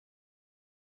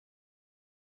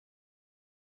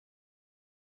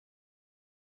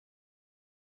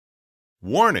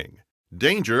Warning: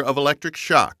 danger of electric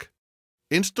shock.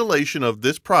 Installation of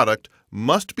this product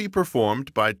must be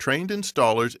performed by trained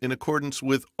installers in accordance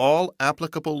with all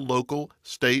applicable local,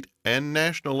 state, and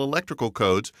national electrical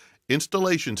codes,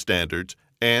 installation standards,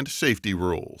 and safety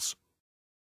rules.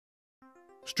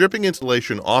 Stripping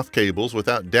insulation off cables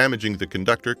without damaging the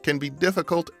conductor can be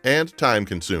difficult and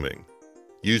time-consuming.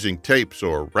 Using tapes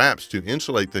or wraps to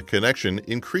insulate the connection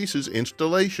increases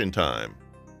installation time.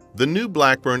 The new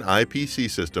Blackburn IPC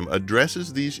system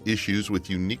addresses these issues with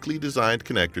uniquely designed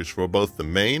connectors for both the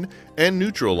main and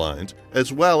neutral lines,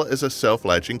 as well as a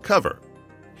self-latching cover.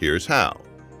 Here's how.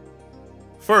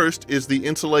 First is the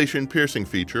insulation piercing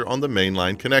feature on the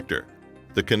mainline connector.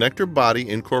 The connector body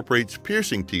incorporates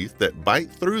piercing teeth that bite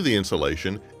through the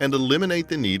insulation and eliminate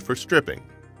the need for stripping.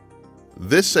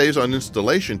 This saves on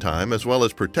installation time as well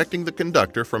as protecting the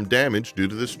conductor from damage due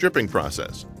to the stripping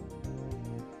process.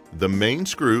 The main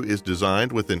screw is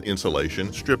designed with an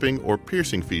insulation, stripping, or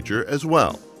piercing feature as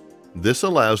well. This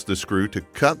allows the screw to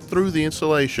cut through the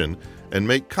insulation and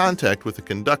make contact with the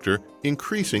conductor,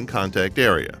 increasing contact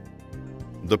area.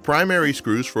 The primary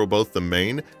screws for both the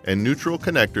main and neutral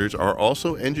connectors are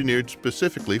also engineered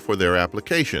specifically for their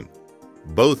application.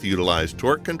 Both utilize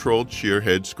torque-controlled shear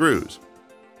head screws.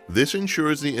 This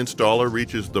ensures the installer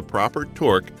reaches the proper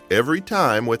torque every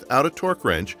time without a torque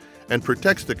wrench and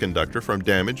protects the conductor from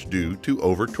damage due to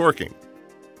over-torquing.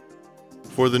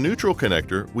 For the neutral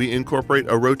connector, we incorporate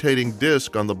a rotating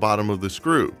disc on the bottom of the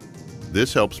screw.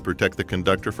 This helps protect the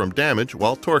conductor from damage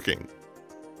while torquing.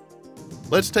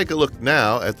 Let's take a look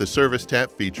now at the service tap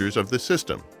features of the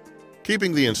system.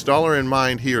 Keeping the installer in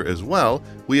mind here as well,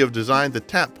 we have designed the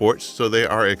tap ports so they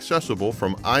are accessible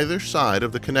from either side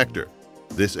of the connector.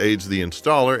 This aids the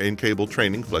installer in cable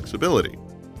training flexibility.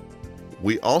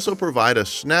 We also provide a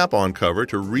snap-on cover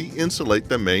to re-insulate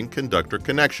the main conductor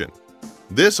connection.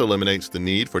 This eliminates the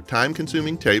need for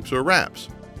time-consuming tapes or wraps.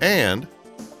 And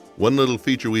one little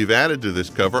feature we've added to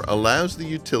this cover allows the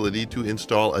utility to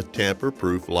install a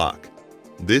tamper-proof lock.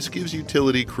 This gives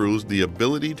utility crews the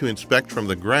ability to inspect from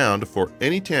the ground for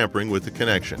any tampering with the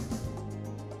connection.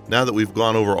 Now that we've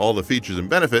gone over all the features and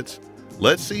benefits,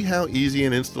 let's see how easy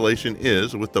an installation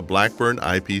is with the Blackburn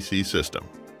IPC system.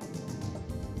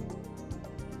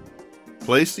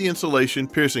 Place the insulation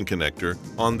piercing connector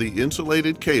on the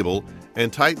insulated cable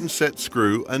and tighten set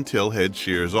screw until head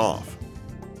shears off.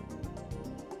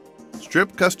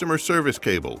 Strip customer service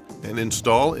cable and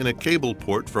install in a cable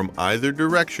port from either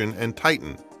direction and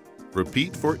tighten.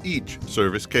 Repeat for each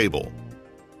service cable.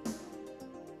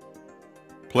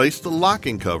 Place the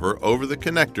locking cover over the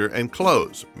connector and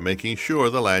close, making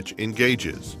sure the latch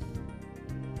engages.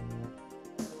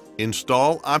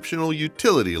 Install optional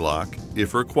utility lock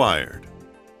if required.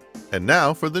 And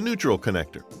now for the neutral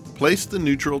connector. Place the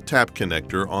neutral tap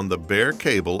connector on the bare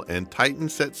cable and tighten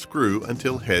set screw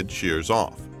until head shears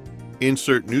off.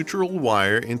 Insert neutral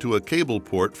wire into a cable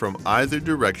port from either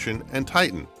direction and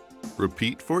tighten.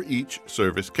 Repeat for each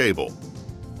service cable.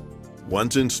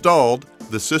 Once installed,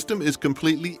 the system is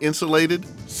completely insulated,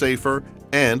 safer,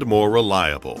 and more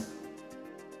reliable.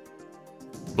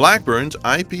 Blackburn's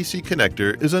IPC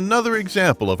connector is another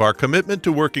example of our commitment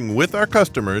to working with our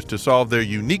customers to solve their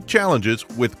unique challenges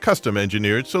with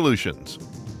custom-engineered solutions.